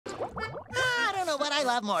I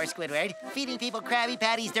love more, Squidward? Feeding people Krabby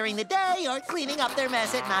Patties during the day or cleaning up their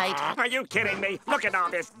mess at night? Are you kidding me? Look at all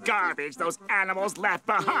this garbage those animals left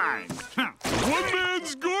behind. One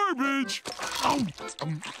man's garbage. Found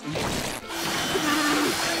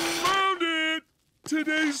it!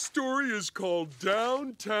 Today's story is called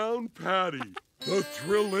Downtown Patty. The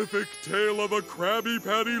thrillific tale of a Krabby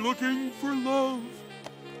Patty looking for love.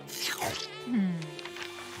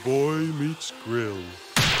 Boy meets grill.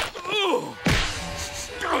 Ugh.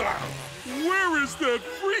 Where is that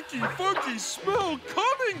freaky, funky smell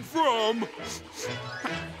coming from?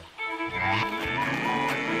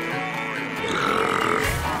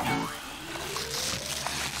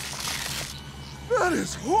 That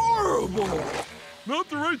is horrible! Not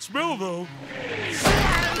the right smell, though.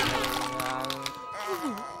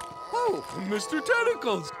 Oh, Mr.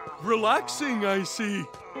 Tentacles. Relaxing, I see.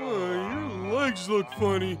 Oh, your legs look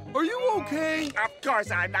funny. Are you okay? Of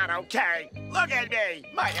course I'm not okay. Look at me.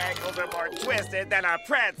 My ankles are more twisted than a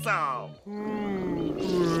pretzel.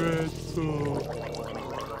 Pretzel.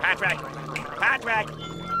 Patrick!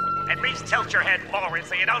 At least tilt your head forward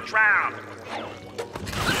so you don't drown.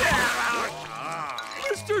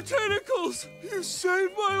 Mr. Tentacles, you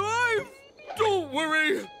saved my life. Don't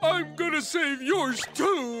worry, I'm gonna save yours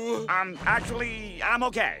too. Actually, I'm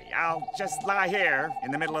okay. I'll just lie here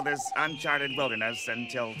in the middle of this uncharted wilderness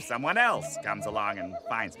until someone else comes along and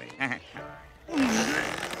finds me.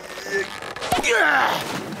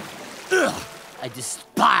 I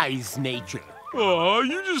despise nature. Aw,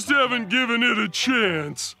 you just haven't given it a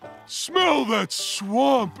chance. Smell that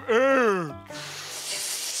swamp air.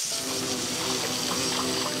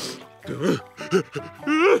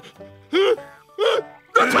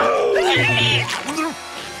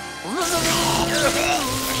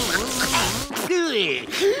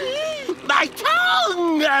 My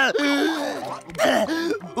tongue!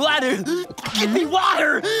 Water! Give me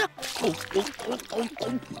water!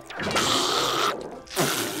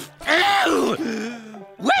 Ew!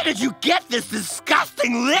 Where did you get this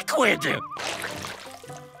disgusting liquid?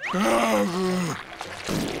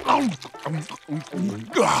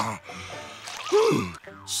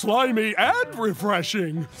 Slimy and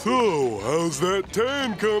refreshing. So, how's that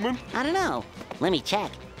tan coming? I don't know. Let me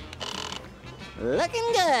check.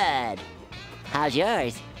 Looking good. How's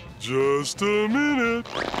yours? Just a minute.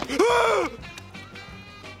 Ah!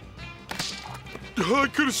 I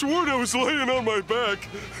could have sworn I was laying on my back.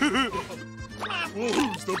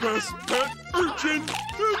 Who's the best pet urchin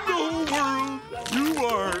in the world? You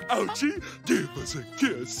are. Ouchie, give us a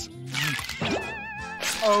kiss.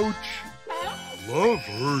 Ouch. Love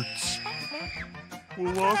hurts.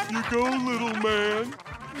 Well, off you go, little man.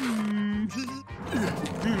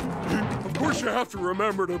 Of course, you have to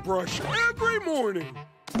remember to brush every morning.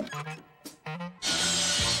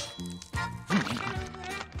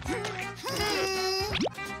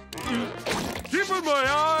 Keeping my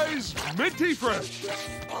eyes minty fresh.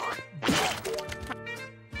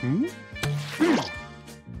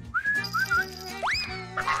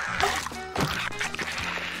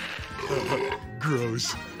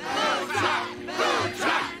 Gross.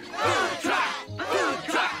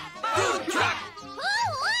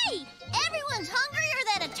 Everyone's hungrier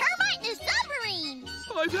than a termite in a submarine.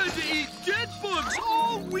 I've had to eat dead bugs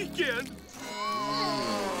all weekend.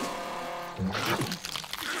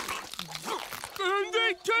 And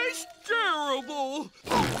they taste terrible.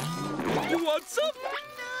 You want some?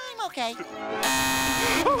 I'm okay.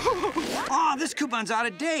 Oh, this coupon's out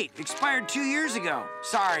of date. Expired 2 years ago.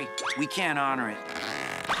 Sorry, we can't honor it.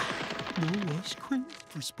 No ice cream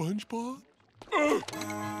for SpongeBob?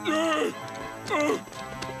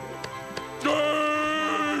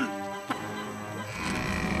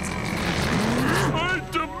 I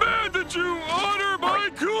demand that you honor my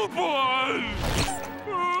coupon!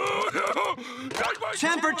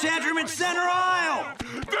 Temper tantrum in center aisle!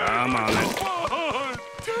 I'm on it.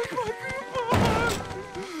 Take my coupon!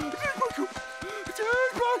 Take my coupon!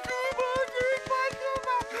 Take my coupon! Take my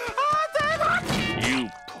coupon! Oh, take my... You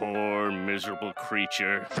poor, miserable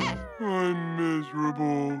creature. I'm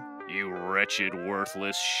miserable. You wretched,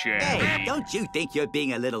 worthless sham. Hey, don't you think you're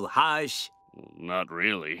being a little harsh? Not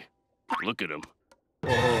really. Look at him.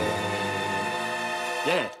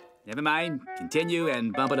 Yeah, never mind. Continue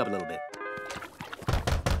and bump it up a little bit.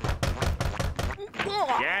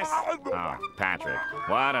 Yes? Oh, Patrick,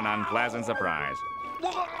 what an unpleasant surprise.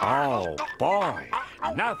 Oh, boy.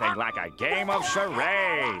 Nothing like a game of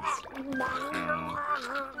charades.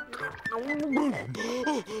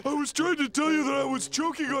 I was trying to tell you that I was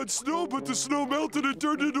choking on snow, but the snow melted and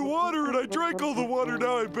turned into water, and I drank all the water.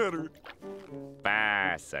 Now I'm better.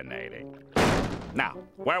 Fascinating. Now,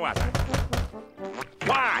 where was I?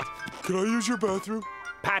 What? Can I use your bathroom?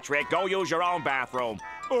 Patrick, go use your own bathroom.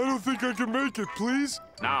 I don't think I can make it, please.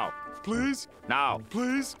 No. Please? No.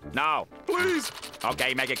 Please? No. Please?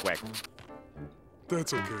 Okay, make it quick.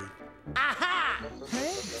 That's okay. Aha!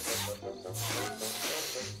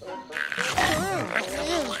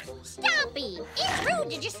 Stompy, it's rude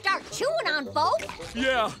to just start chewing on folk.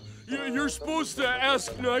 Yeah, you're supposed to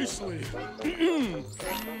ask nicely.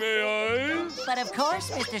 May I? But of course,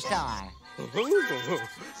 Mr. Star.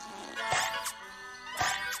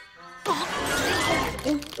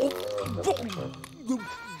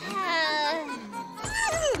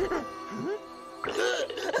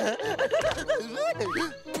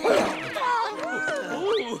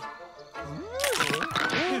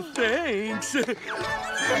 Thanks. Today,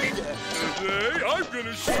 I'm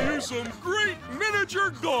gonna show you some great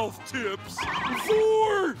miniature golf tips.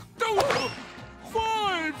 4,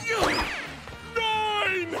 5,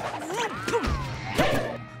 9.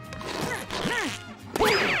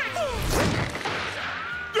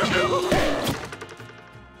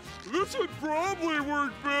 This would probably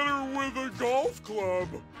work better with a golf club.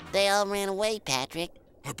 They all ran away, Patrick.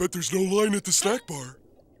 I bet there's no line at the snack bar.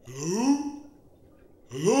 Hello?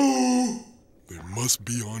 Hello? They must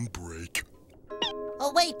be on break.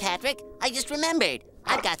 Oh, wait, Patrick. I just remembered.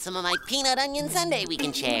 I've got some of my peanut onion sundae we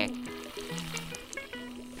can share.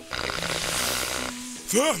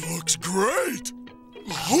 That looks great!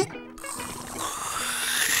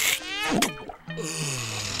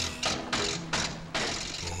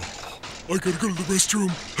 I gotta go to the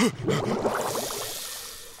restroom.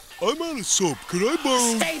 I'm out of soap. Could I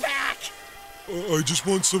borrow... Stay back! I just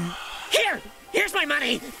want some... Here's my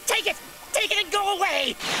money. Take it and go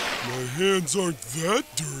away. My hands aren't that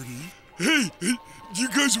dirty. Hey, do you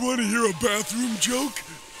guys want to hear a bathroom joke?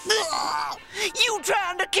 You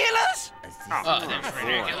trying to kill us? Oh, that's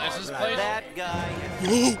ridiculous. This place. That guy.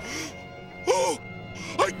 Oh,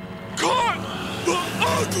 I caught the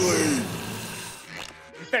ugly!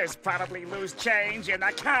 There's probably loose change in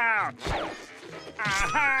the couch.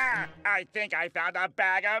 Aha! I think I found a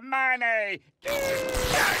bag of money.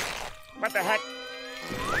 What the heck?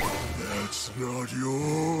 That's not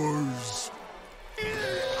yours. Hey,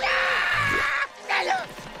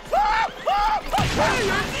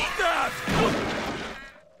 I need that!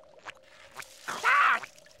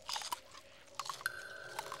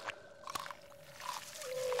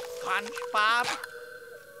 SpongeBob?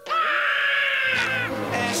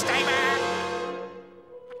 Stay back!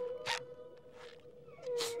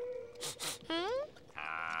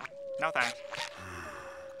 No thanks.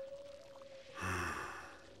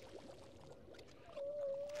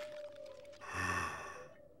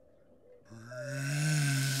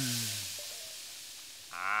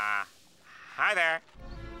 Hi there.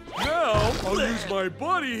 Now, I'll use my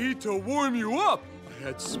body heat to warm you up. I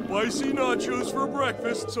had spicy nachos for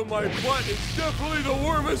breakfast, so my butt is definitely the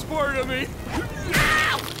warmest part of me.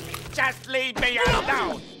 Ow! Just leave me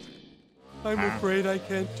alone. I'm afraid I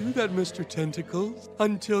can't do that, Mr. Tentacles.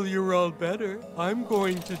 Until you're all better, I'm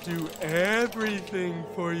going to do everything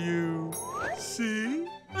for you. See?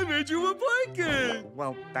 I made you a blanket.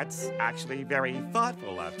 Well, that's actually very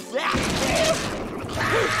thoughtful of you.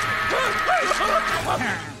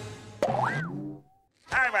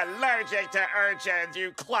 I'm allergic to urchins,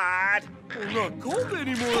 you clod. I'm not cold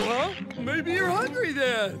anymore, huh? Maybe you're hungry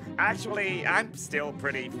then. Actually, I'm still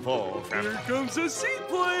pretty full from... Here comes a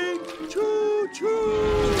seaplane.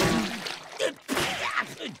 Choo-choo.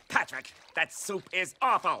 Patrick, that soup is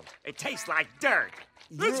awful. It tastes like dirt.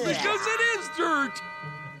 That's because it is dirt.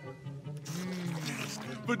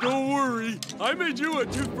 But don't worry, I made you a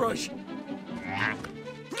toothbrush.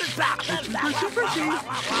 Brushy.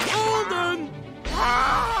 All done.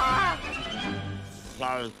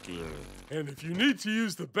 Thank you. And if you need to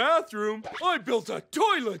use the bathroom, I built a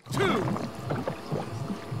toilet too.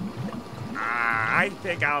 I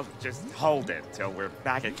think I'll just hold it till we're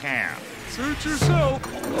back at camp. Suit yourself.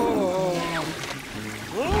 Oh.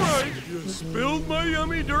 All right, you spilled my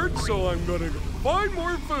yummy dirt, so I'm gonna go find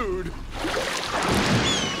more food.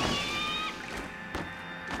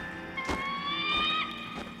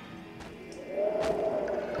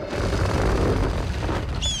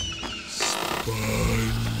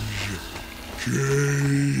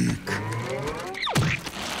 Cake.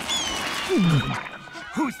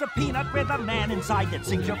 Who's the peanut with a man inside that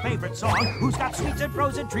sings your favorite song? Who's got sweets and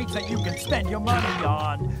frozen treats that you can spend your money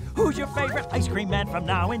on? Who's your favorite ice cream man from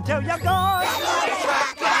now until you're gone?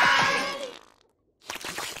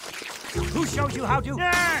 Who shows you how to?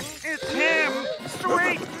 Yeah, it's him,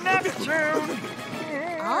 Sweet Neptune.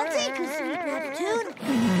 I'll take a sweet Neptune.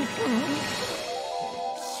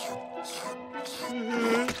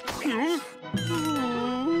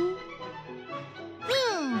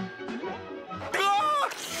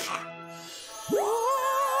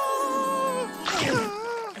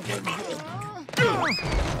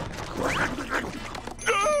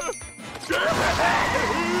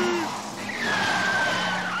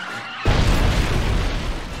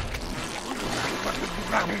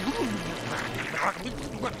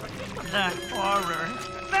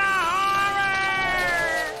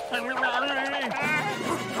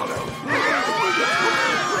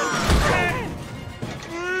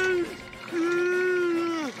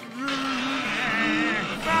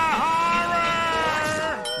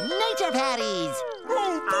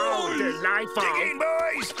 delightful. Dig in,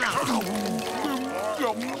 boys!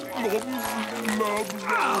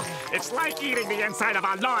 It's like eating the inside of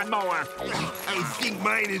a lawnmower. I think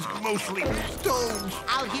mine is mostly stones.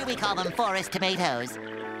 Out here we call them forest tomatoes.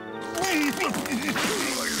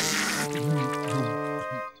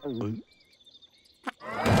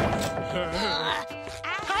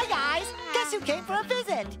 Hi, guys. Guess who came for a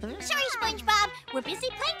visit? Sorry, SpongeBob. We're busy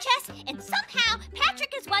playing chess, and somehow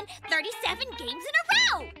Patrick has won 37 games in a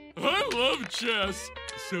row. I love chess.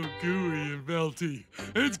 So gooey and melty.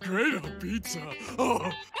 It's great on pizza. Oh.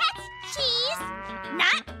 That's cheese,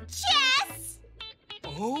 not chess.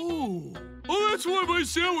 Oh. Oh, that's why my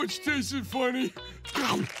sandwich tasted funny.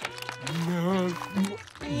 You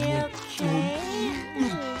okay?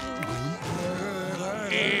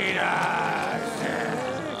 Eat us!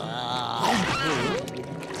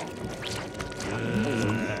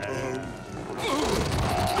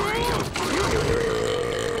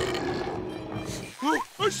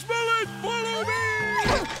 I smell it! Follow me!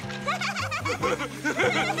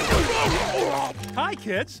 Hi,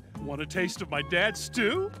 kids. Want a taste of my dad's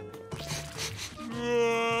stew?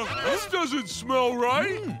 This doesn't smell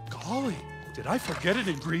right. Golly, did I forget an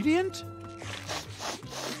ingredient?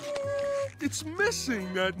 It's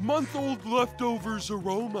missing that month-old leftovers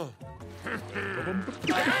aroma.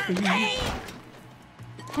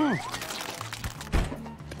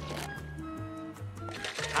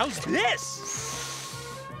 How's this?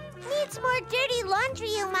 Needs more dirty laundry,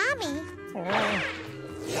 Umami.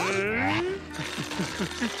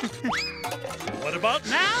 What about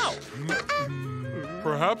now?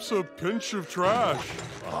 Perhaps a pinch of trash.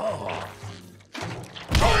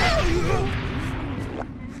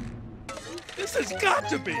 This has got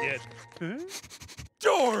to be it.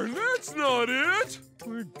 Darn, that's not it.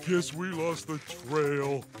 I guess we lost the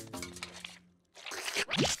trail.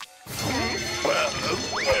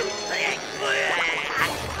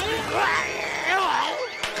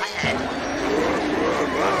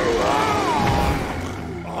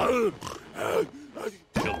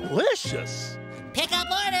 Delicious. Pick up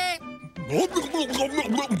order.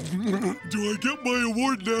 Do I get my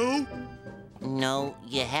award now? No,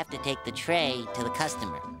 you have to take the tray to the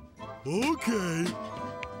customer. Okay.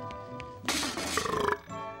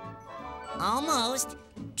 Almost.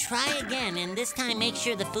 Try again, and this time make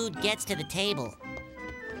sure the food gets to the table.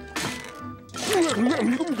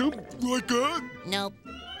 Like that? Nope.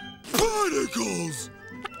 Particles!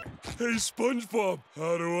 Hey, SpongeBob,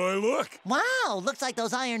 how do I look? Wow, looks like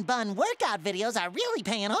those iron bun workout videos are really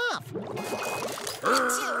paying off.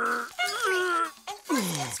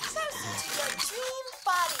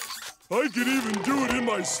 I can even do it in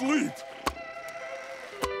my sleep.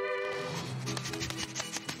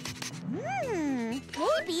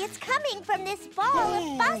 Maybe it's coming from this ball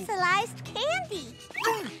of fossilized candy.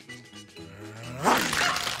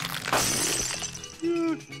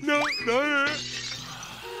 No, not it.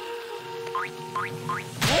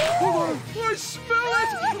 Oh, I smell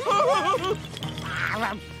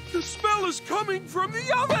it! The smell is coming from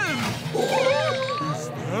the oven! Is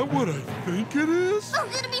that what I think it is? I'm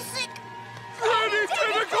gonna be sick. Granny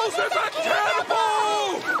Tentacles is a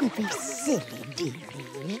cannibal! You silly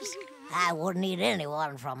dears. I wouldn't eat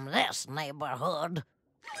anyone from this neighborhood.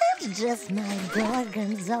 It's just my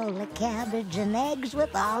gorgonzola cabbage and eggs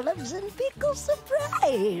with olives and pickle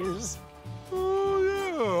surprise. Oh,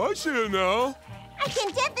 yeah, I see it now. I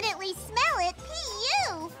can definitely smell it.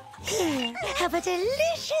 P.U. Here, have a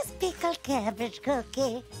delicious pickled cabbage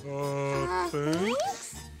cookie.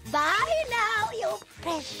 Thanks? Bye now, you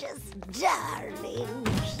precious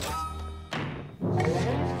darlings.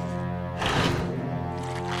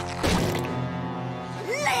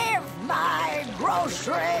 Live my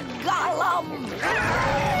grocery golem!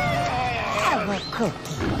 Have a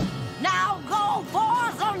cookie. Now go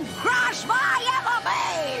forth and crush my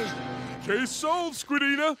enemies! Case solved,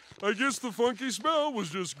 Squidina. I guess the funky smell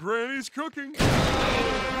was just Granny's cooking.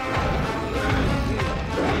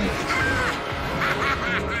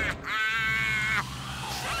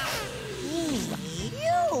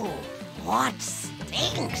 You! What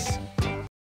stinks?